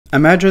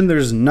Imagine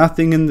there's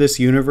nothing in this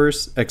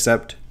universe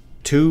except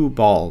two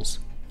balls.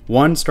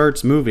 One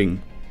starts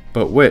moving,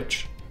 but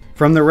which?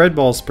 From the red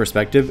ball's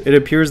perspective, it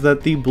appears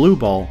that the blue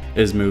ball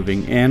is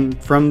moving, and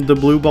from the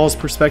blue ball's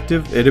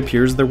perspective, it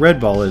appears the red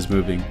ball is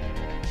moving.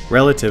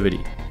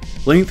 Relativity.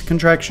 Length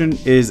contraction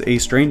is a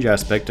strange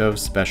aspect of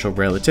special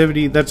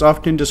relativity that's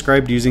often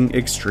described using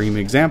extreme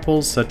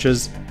examples such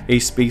as a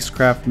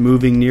spacecraft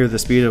moving near the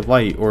speed of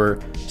light or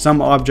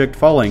some object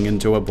falling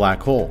into a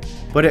black hole.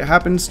 But it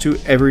happens to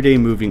everyday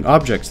moving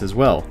objects as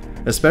well,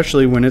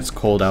 especially when it's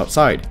cold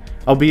outside,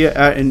 albeit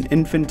at an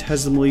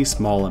infinitesimally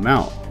small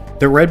amount.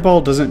 The red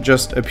ball doesn't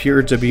just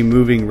appear to be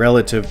moving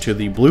relative to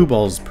the blue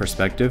ball's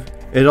perspective,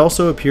 it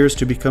also appears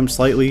to become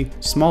slightly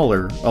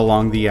smaller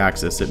along the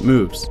axis it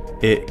moves.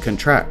 It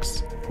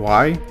contracts.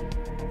 Why?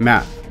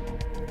 Math.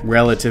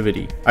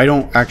 Relativity. I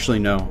don't actually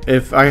know.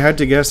 If I had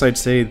to guess, I'd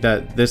say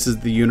that this is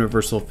the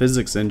Universal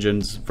Physics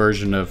Engine's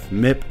version of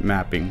MIP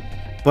mapping.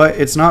 But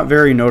it's not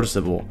very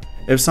noticeable.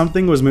 If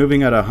something was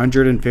moving at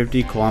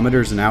 150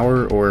 kilometers an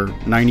hour or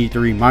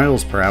 93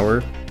 miles per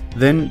hour,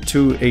 then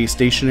to a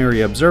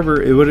stationary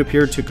observer it would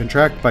appear to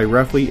contract by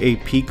roughly a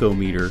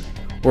picometer,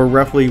 or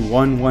roughly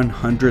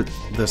 1/100th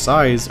the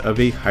size of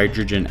a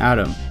hydrogen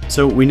atom.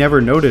 So we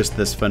never notice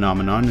this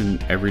phenomenon in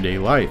everyday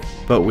life,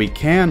 but we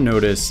can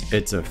notice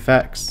its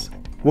effects.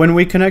 When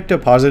we connect a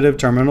positive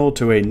terminal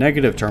to a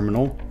negative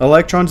terminal,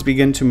 electrons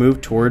begin to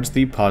move towards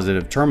the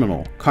positive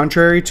terminal.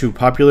 Contrary to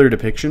popular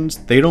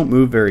depictions, they don't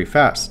move very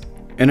fast.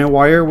 In a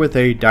wire with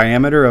a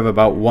diameter of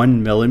about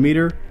 1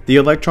 millimeter, the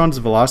electron's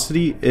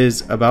velocity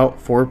is about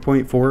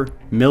 4.4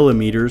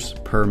 millimeters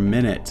per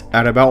minute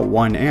at about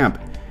 1 amp,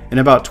 and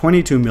about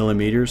 22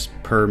 millimeters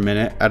per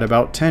minute at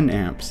about 10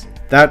 amps.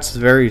 That's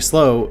very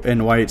slow,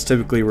 and why it's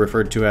typically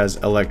referred to as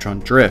electron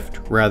drift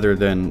rather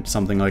than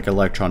something like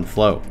electron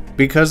flow.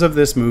 Because of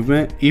this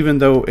movement, even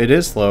though it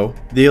is slow,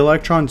 the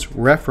electron's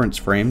reference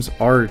frames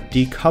are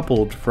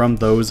decoupled from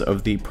those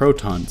of the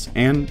protons,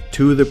 and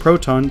to the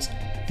protons,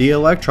 the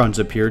electrons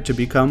appear to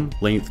become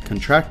length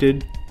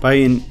contracted by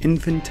an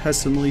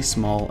infinitesimally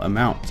small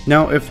amount.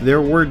 Now, if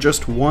there were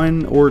just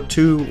 1 or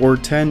 2 or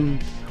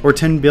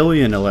 10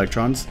 billion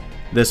electrons,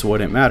 this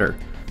wouldn't matter.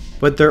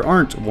 But there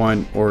aren't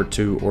 1 or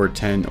 2 or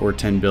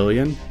 10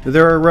 billion.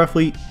 There are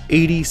roughly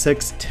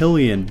 86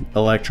 trillion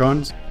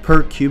electrons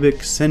per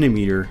cubic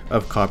centimeter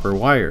of copper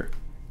wire.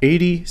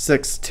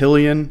 86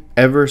 trillion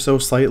ever so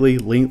slightly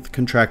length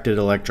contracted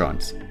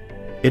electrons.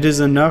 It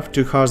is enough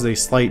to cause a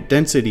slight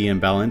density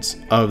imbalance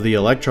of the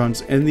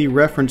electrons in the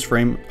reference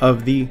frame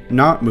of the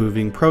not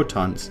moving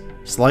protons,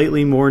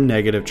 slightly more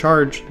negative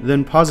charge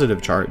than positive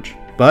charge.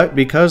 But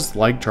because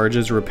like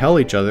charges repel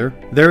each other,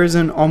 there is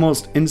an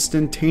almost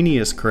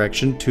instantaneous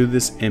correction to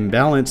this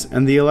imbalance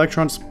and the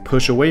electrons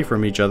push away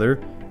from each other,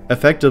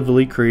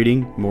 effectively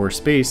creating more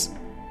space,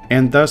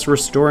 and thus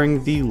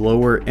restoring the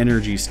lower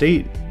energy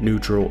state,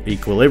 neutral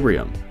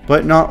equilibrium.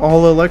 But not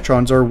all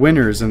electrons are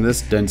winners in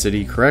this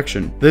density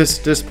correction. This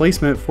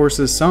displacement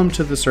forces some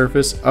to the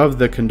surface of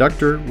the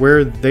conductor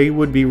where they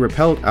would be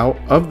repelled out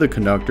of the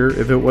conductor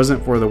if it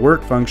wasn't for the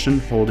work function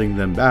holding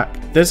them back.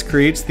 This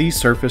creates the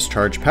surface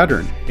charge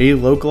pattern, a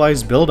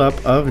localized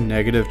buildup of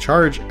negative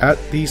charge at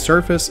the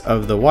surface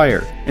of the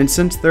wire. And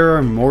since there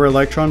are more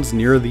electrons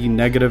near the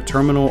negative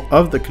terminal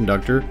of the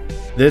conductor,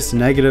 this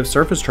negative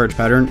surface charge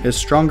pattern is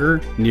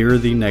stronger near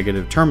the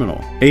negative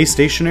terminal. A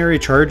stationary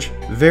charge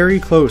very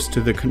close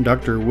to the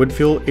conductor would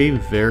feel a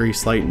very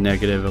slight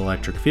negative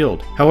electric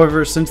field.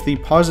 However, since the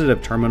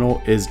positive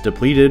terminal is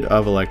depleted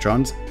of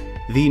electrons,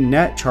 the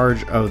net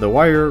charge of the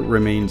wire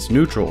remains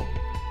neutral.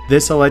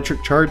 This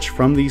electric charge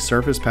from the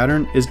surface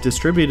pattern is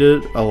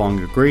distributed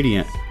along a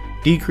gradient,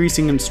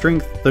 decreasing in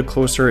strength the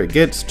closer it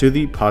gets to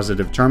the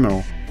positive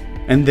terminal.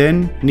 And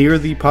then, near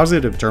the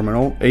positive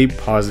terminal, a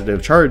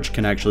positive charge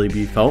can actually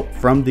be felt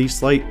from the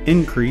slight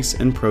increase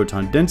in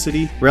proton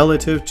density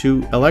relative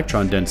to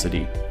electron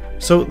density.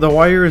 So the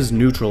wire is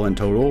neutral in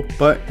total,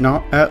 but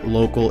not at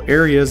local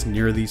areas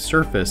near the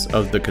surface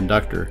of the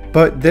conductor.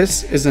 But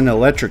this is an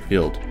electric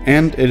field,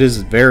 and it is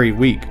very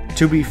weak.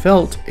 To be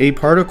felt, a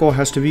particle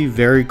has to be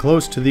very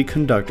close to the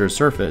conductor's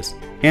surface,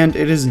 and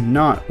it is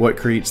not what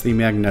creates the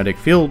magnetic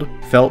field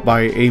felt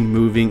by a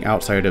moving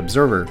outside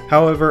observer.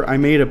 However, I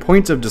made a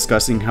point of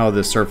discussing how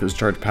this surface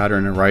charge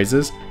pattern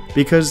arises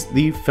because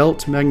the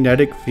felt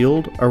magnetic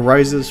field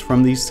arises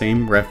from the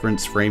same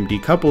reference frame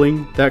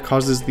decoupling that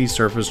causes the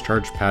surface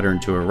charge pattern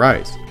to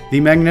arise. The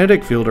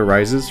magnetic field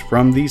arises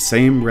from the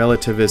same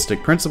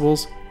relativistic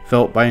principles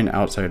felt by an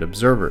outside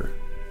observer.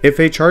 If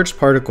a charged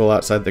particle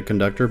outside the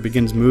conductor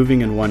begins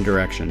moving in one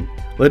direction,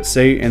 let's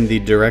say in the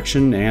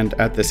direction and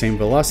at the same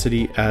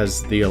velocity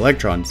as the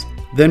electrons,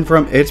 then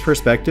from its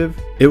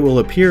perspective, it will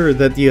appear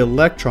that the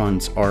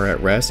electrons are at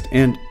rest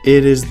and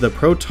it is the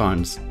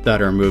protons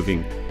that are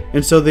moving,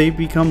 and so they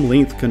become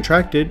length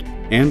contracted,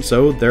 and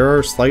so there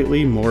are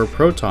slightly more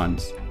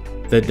protons.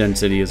 The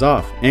density is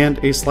off, and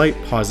a slight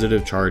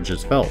positive charge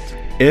is felt.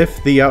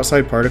 If the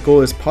outside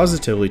particle is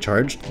positively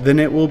charged, then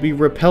it will be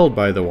repelled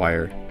by the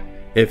wire.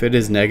 If it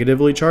is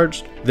negatively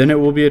charged, then it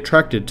will be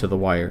attracted to the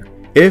wire.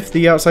 If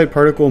the outside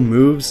particle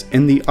moves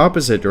in the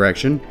opposite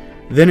direction,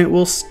 then it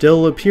will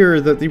still appear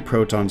that the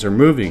protons are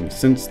moving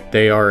since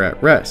they are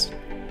at rest,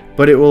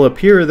 but it will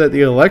appear that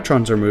the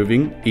electrons are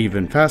moving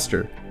even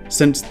faster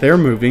since they're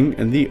moving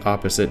in the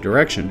opposite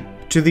direction.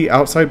 To the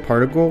outside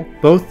particle,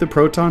 both the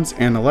protons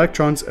and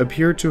electrons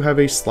appear to have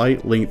a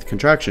slight length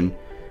contraction,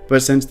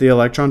 but since the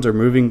electrons are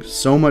moving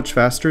so much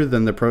faster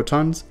than the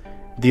protons,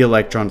 the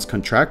electrons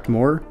contract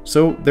more,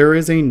 so there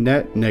is a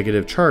net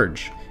negative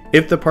charge.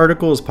 If the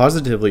particle is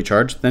positively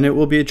charged, then it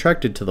will be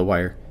attracted to the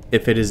wire.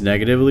 If it is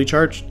negatively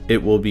charged,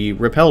 it will be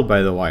repelled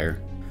by the wire.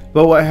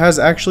 But what has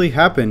actually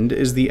happened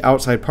is the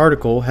outside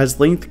particle has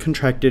length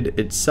contracted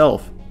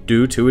itself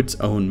due to its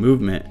own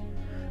movement.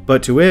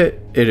 But to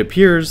it, it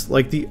appears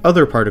like the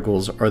other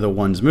particles are the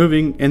ones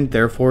moving and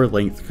therefore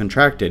length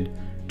contracted,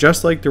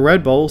 just like the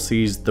red ball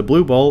sees the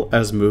blue ball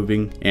as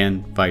moving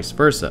and vice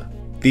versa.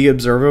 The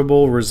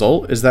observable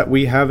result is that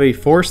we have a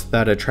force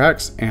that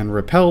attracts and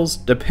repels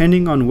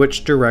depending on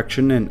which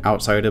direction an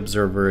outside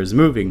observer is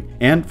moving,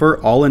 and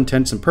for all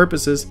intents and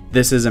purposes,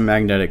 this is a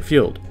magnetic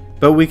field.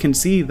 But we can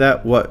see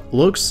that what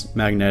looks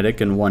magnetic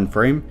in one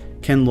frame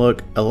can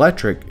look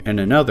electric in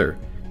another.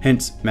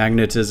 Hence,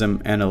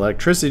 magnetism and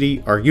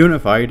electricity are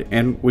unified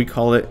and we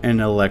call it an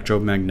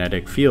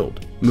electromagnetic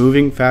field.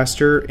 Moving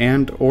faster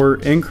and/or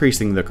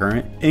increasing the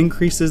current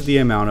increases the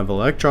amount of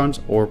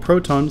electrons or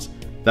protons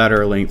that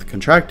are length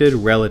contracted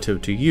relative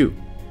to you.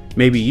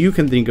 Maybe you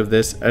can think of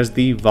this as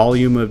the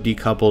volume of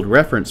decoupled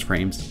reference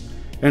frames,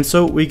 and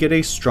so we get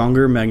a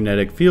stronger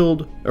magnetic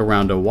field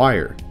around a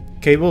wire.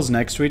 Cables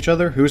next to each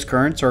other whose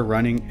currents are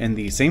running in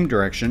the same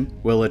direction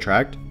will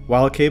attract,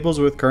 while cables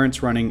with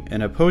currents running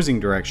in opposing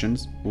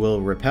directions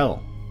will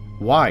repel.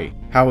 Why?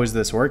 How is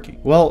this working?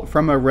 Well,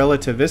 from a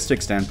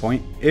relativistic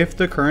standpoint, if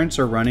the currents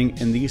are running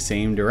in the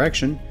same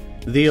direction,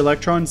 the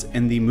electrons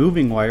in the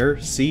moving wire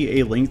see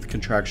a length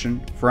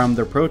contraction from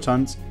the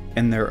protons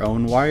in their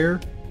own wire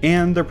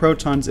and the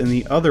protons in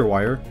the other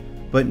wire,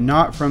 but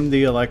not from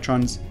the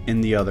electrons in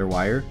the other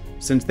wire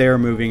since they are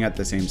moving at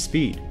the same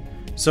speed.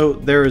 So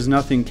there is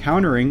nothing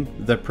countering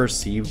the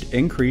perceived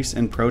increase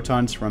in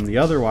protons from the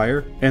other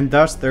wire, and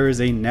thus there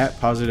is a net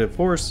positive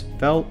force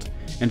felt,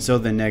 and so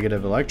the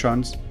negative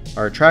electrons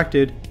are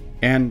attracted,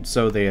 and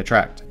so they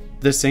attract.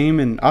 The same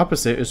and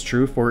opposite is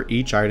true for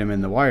each item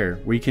in the wire.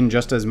 We can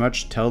just as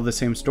much tell the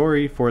same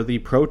story for the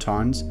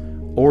protons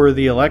or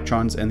the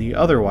electrons in the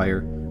other wire,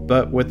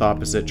 but with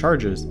opposite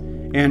charges.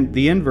 And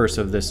the inverse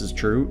of this is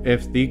true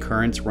if the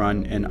currents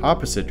run in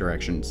opposite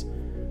directions.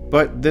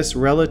 But this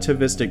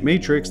relativistic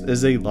matrix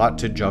is a lot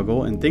to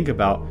juggle and think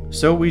about,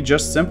 so we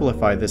just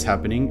simplify this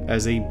happening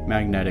as a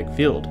magnetic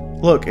field.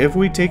 Look, if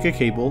we take a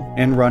cable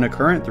and run a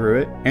current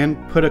through it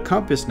and put a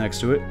compass next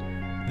to it,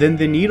 then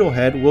the needle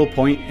head will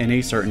point in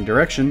a certain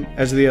direction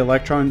as the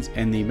electrons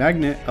and the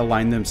magnet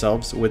align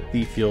themselves with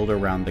the field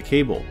around the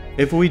cable.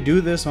 If we do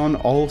this on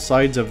all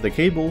sides of the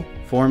cable,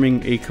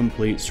 forming a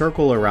complete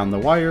circle around the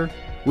wire,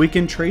 we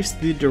can trace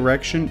the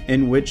direction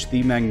in which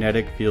the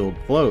magnetic field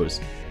flows,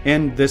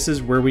 and this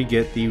is where we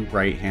get the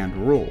right-hand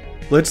rule.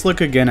 Let's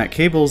look again at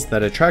cables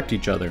that attract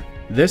each other,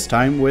 this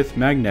time with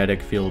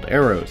magnetic field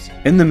arrows.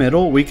 In the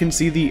middle, we can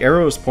see the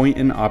arrows point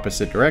in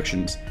opposite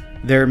directions.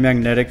 Their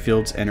magnetic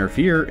fields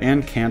interfere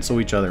and cancel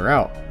each other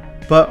out,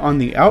 but on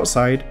the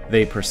outside,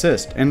 they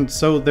persist, and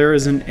so there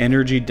is an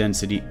energy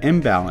density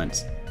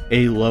imbalance,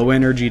 a low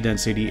energy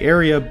density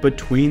area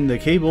between the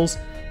cables,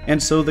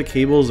 and so the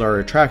cables are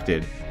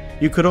attracted.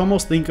 You could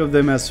almost think of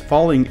them as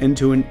falling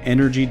into an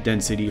energy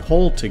density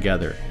hole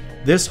together.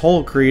 This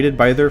hole created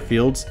by their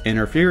fields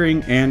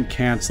interfering and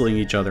canceling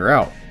each other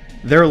out.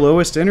 Their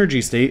lowest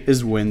energy state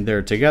is when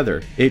they're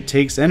together. It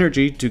takes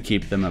energy to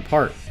keep them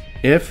apart.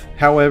 If,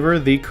 however,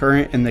 the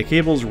current in the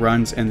cables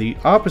runs in the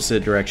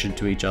opposite direction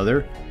to each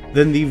other,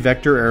 then the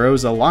vector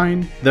arrows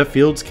align, the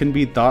fields can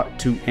be thought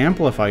to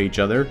amplify each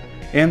other,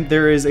 and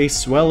there is a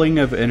swelling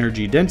of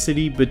energy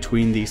density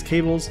between these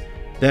cables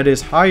that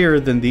is higher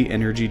than the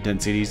energy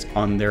densities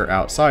on their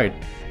outside,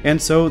 and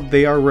so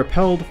they are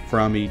repelled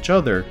from each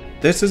other.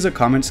 This is a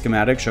common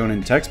schematic shown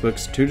in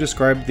textbooks to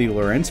describe the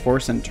Lorentz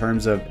force in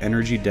terms of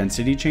energy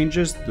density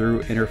changes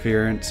through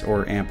interference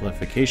or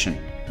amplification.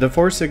 The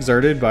force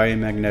exerted by a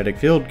magnetic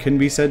field can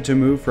be said to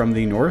move from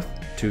the north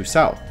to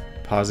south,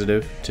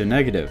 positive to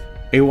negative.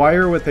 A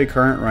wire with a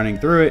current running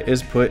through it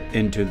is put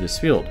into this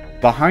field.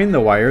 Behind the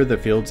wire, the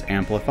fields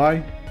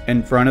amplify.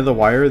 In front of the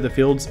wire, the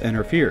fields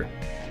interfere.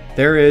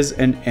 There is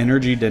an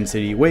energy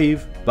density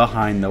wave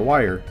behind the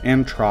wire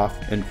and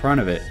trough in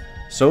front of it,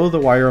 so the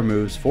wire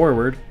moves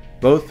forward,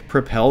 both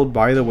propelled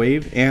by the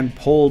wave and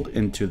pulled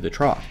into the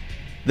trough.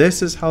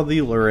 This is how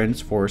the Lorentz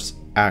force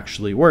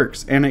actually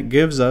works, and it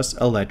gives us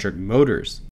electric motors.